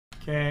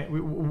Okay,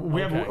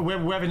 we have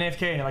an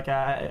AFK. Like,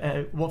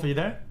 Wolf, are you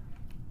there?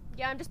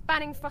 Yeah, I'm just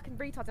banning fucking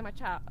retards in my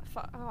chat.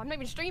 Oh, I'm not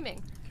even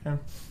streaming. Okay.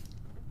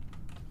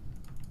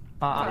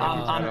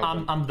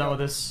 I'm done with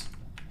this.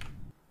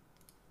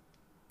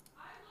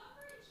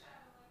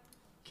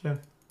 Okay.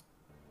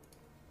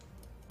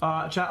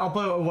 Chat, I'll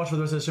play Overwatch for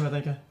the rest of the stream,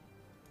 I think.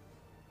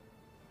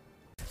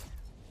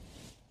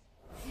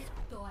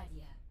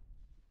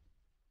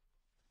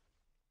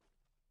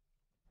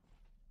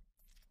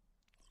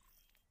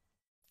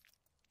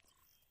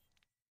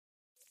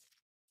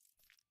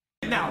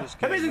 Now,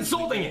 everybody's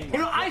insulting it. You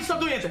know, I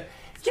stopped doing it.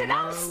 Get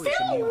out still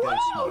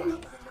alone.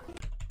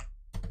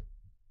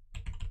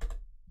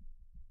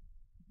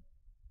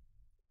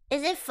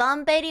 Is it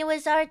fun baiting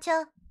with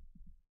Artel?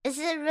 Is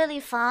it really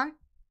fun?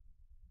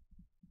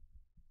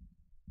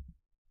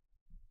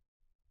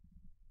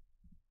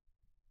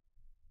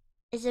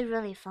 Is it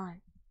really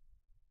fun?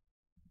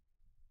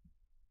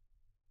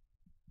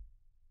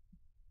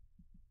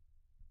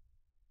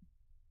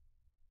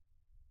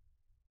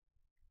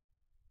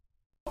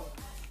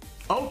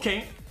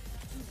 Okay.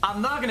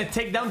 I'm not gonna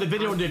take down the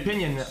video in the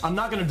opinion. I'm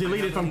not gonna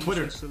delete it from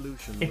Twitter.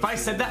 If I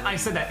said that, I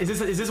said that. Is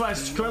this what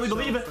I currently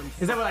believe?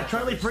 Is that what I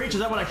currently preach? Is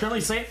that what I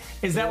currently say?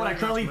 Is that what I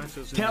currently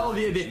tell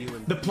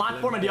the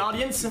platform and the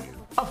audience?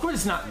 Of course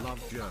it's not.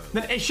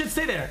 Then it should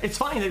stay there. It's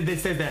fine that it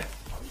stays there.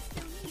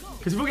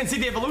 Because people can see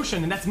the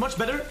evolution, and that's much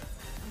better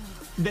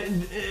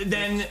than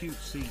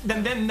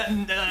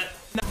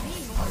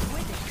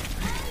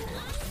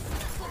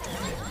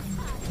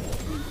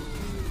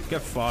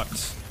Get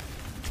fucked.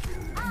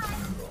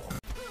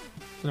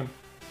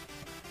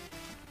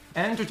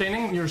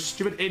 Entertaining, your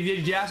stupid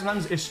ADHD ass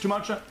sometimes is too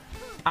much.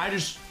 I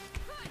just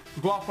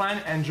go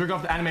offline and jerk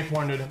off the anime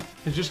porn, dude.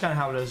 It's just kind of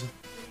how it is.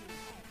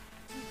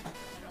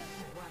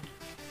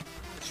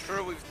 It's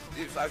true,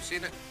 I've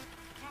seen it.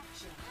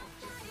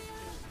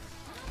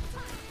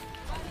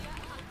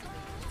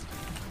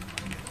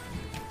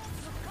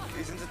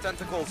 He's into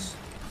tentacles.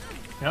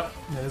 Yep,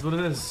 that is what it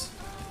is.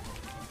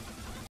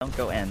 Don't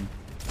go in.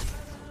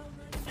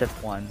 Just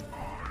one.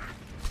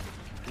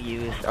 We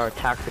use our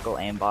tactical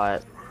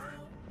aimbot.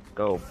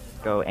 Go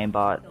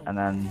aimbot, and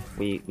then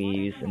we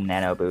use a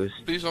nano boost.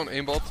 Please don't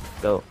aimbot.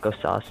 Go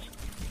sauce.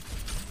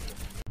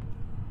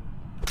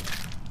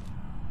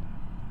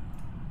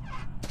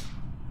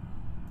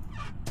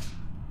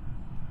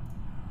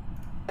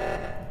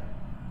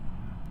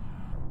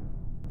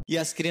 E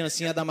as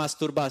criancinhas da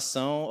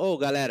masturbação. Ô,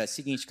 galera,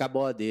 seguinte,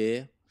 acabou a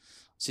AD.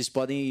 Vocês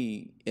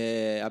podem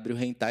abrir o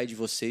hentai de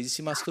vocês e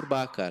se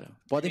masturbar, cara.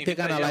 Podem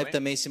pegar na live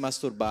também e se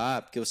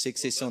masturbar, porque eu sei que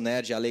vocês são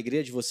nerds, a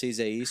alegria de vocês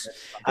é isso.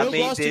 Eu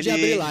gosto de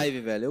abrir live,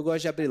 velho. Eu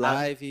gosto de abrir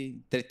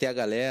live, entreter a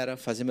galera,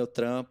 fazer meu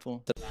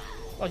trampo.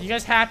 Oh, you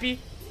guys happy?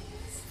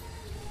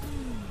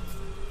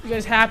 You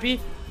guys happy?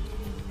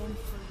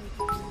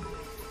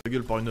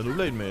 Gueule par une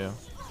nanoblade, mais...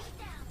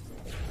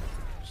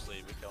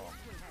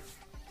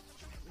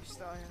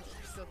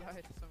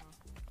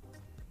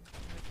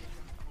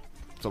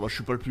 Ça va, je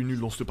suis pas le plus nul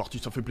dans cette partie,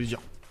 ça fait plaisir.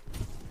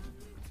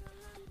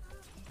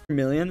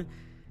 Million.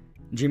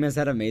 Dream has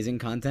had amazing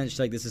content. She's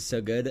like, this is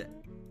so good.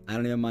 I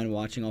don't even mind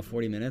watching all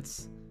 40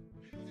 minutes.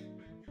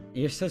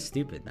 You're so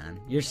stupid,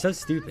 man. You're so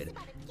stupid.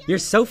 You're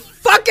so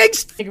fucking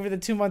stupid. Thank you for the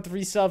 2-month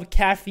resub.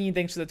 Caffeine,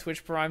 thanks for the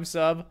Twitch Prime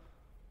sub.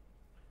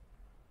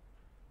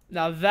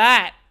 Now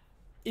that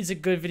is a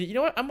good video. You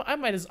know what? I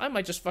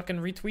might just fucking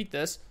retweet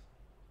this.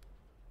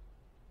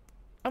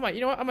 You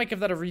know what? I might give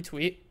that a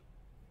retweet.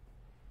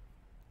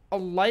 A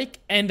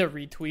like and a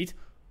retweet.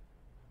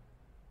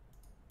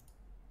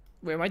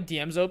 Wait, are my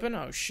DMs open?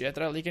 Oh shit,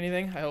 did I leak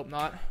anything? I hope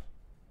not.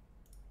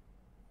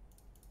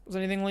 Was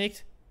anything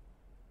leaked?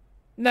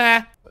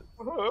 Nah.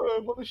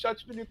 Vou no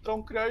chat do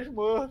Litrão criar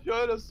Smurf,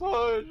 olha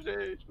só,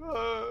 gente.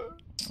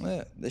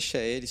 Deixa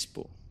eles,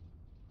 pô.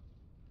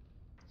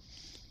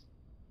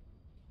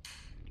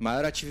 O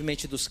maior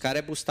achievement dos caras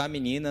é boostar a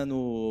menina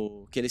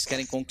no que eles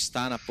querem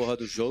conquistar na porra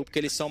do jogo, porque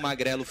eles são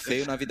magrelo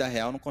feio na vida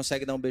real, não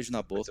conseguem dar um beijo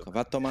na boca.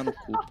 Vai tomar no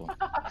cu, pô.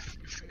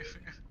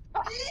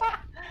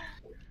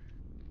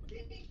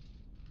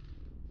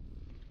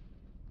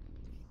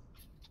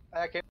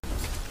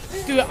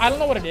 Dude, I don't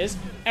know what it is.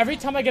 Every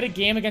time I get a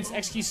game against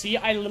XQC,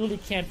 I literally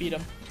can't beat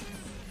him.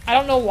 I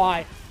don't know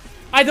why.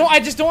 I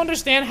just don't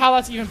understand how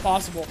that's even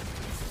possible.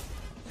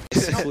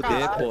 Se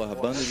fuder, porra.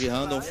 Bando de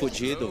random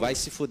fudido. Vai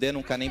se fuder,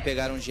 nunca nem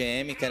pegaram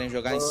GM, querem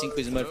jogar em 5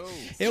 Smurf.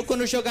 Eu,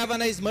 quando jogava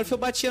na Smurf, eu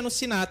batia no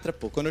Sinatra,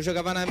 pô. Quando eu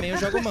jogava na main, eu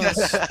jogo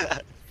manso.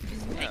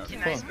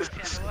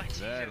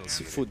 Pô,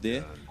 se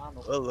fuder.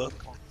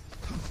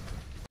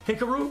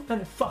 Hikaru,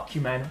 then fuck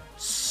you, man.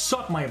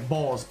 Suck my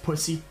balls,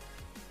 pussy.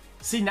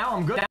 See, now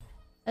I'm good.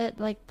 It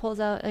like pulls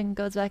out and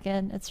goes back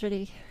in. It's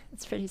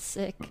pretty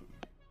sick.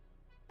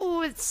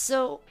 Oh, it's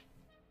so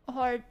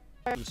hard.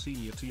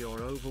 Senior to your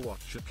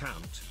Overwatch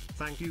account.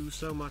 Thank you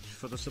so much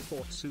for the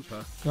support,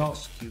 Super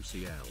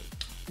XQCL.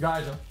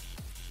 Guys,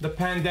 the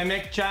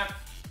pandemic, chat,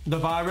 the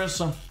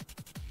virus,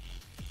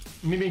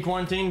 me being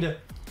quarantined,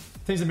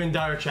 things have been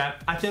dire,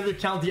 chat. I can't really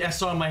count the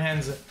SR in my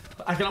hands.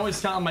 I can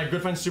always count on my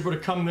good friend Super to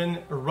come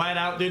in right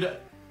out, dude.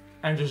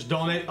 and just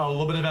donate a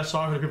little bit of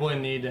SR for the people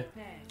in need.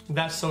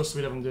 That's so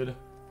sweet of him, dude. Look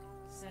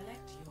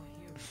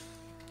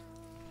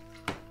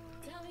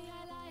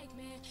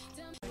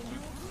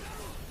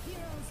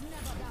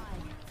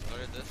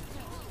at this.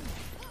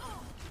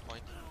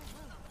 Point.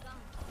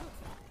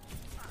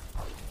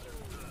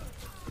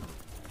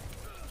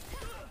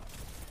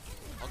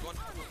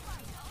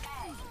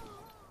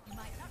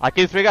 I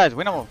killed 3 guys,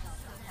 win them all.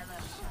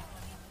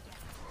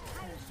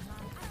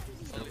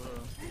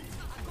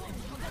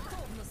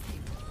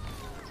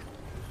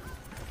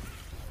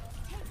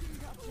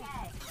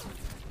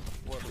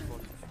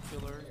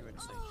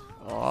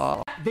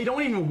 Oh. They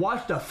don't even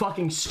watch the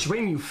fucking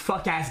stream, you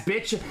fuck ass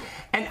bitch.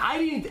 And I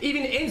didn't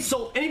even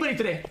insult anybody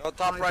today.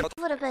 Top right. Thank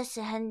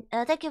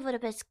you for the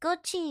best.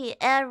 Gucci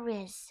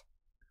Aries.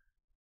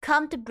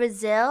 Come to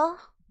Brazil?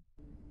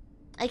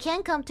 I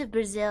can't come to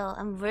Brazil.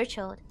 I'm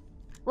virtual.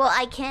 Well,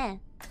 I can.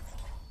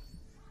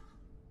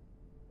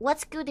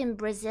 What's good in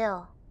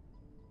Brazil?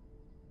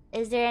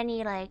 Is there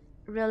any like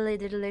really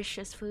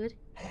delicious food?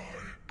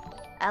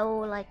 I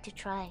would like to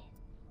try.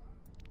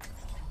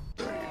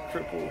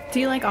 Do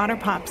you like Otter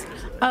Pops?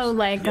 Oh,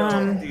 like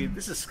dude,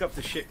 this is scuffed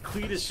to shit.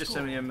 Cletus just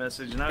sent me a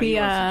message. Now he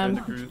wants to join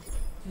the group.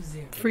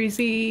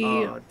 Freezy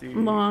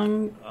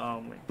long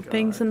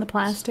things in the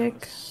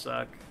plastic.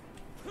 Suck.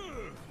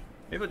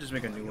 Maybe I'll just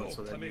make a new one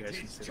so that you guys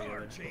can sit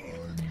together.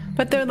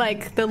 But they're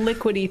like the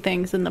liquidy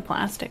things in the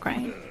plastic,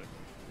 right?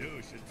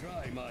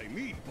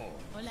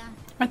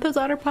 Aren't those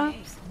Otter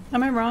Pops?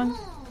 Am I wrong?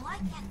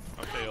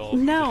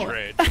 No.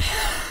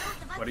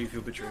 Why do you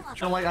feel betrayed?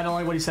 I don't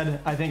like what he said.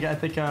 I think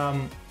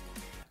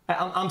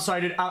I'm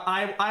sorry, dude.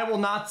 I will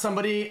not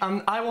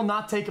I will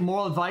not take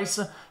moral advice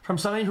from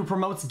somebody who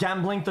promotes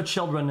gambling to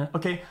children.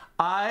 Okay,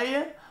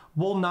 I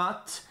will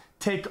not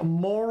take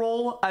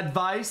moral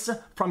advice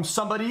from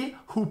somebody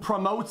who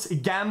promotes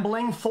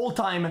gambling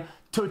full-time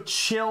to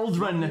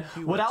children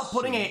without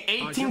putting a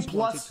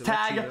 18+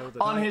 tag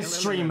on his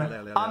stream.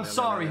 I'm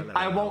sorry,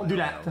 I won't do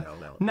that.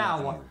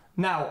 Now.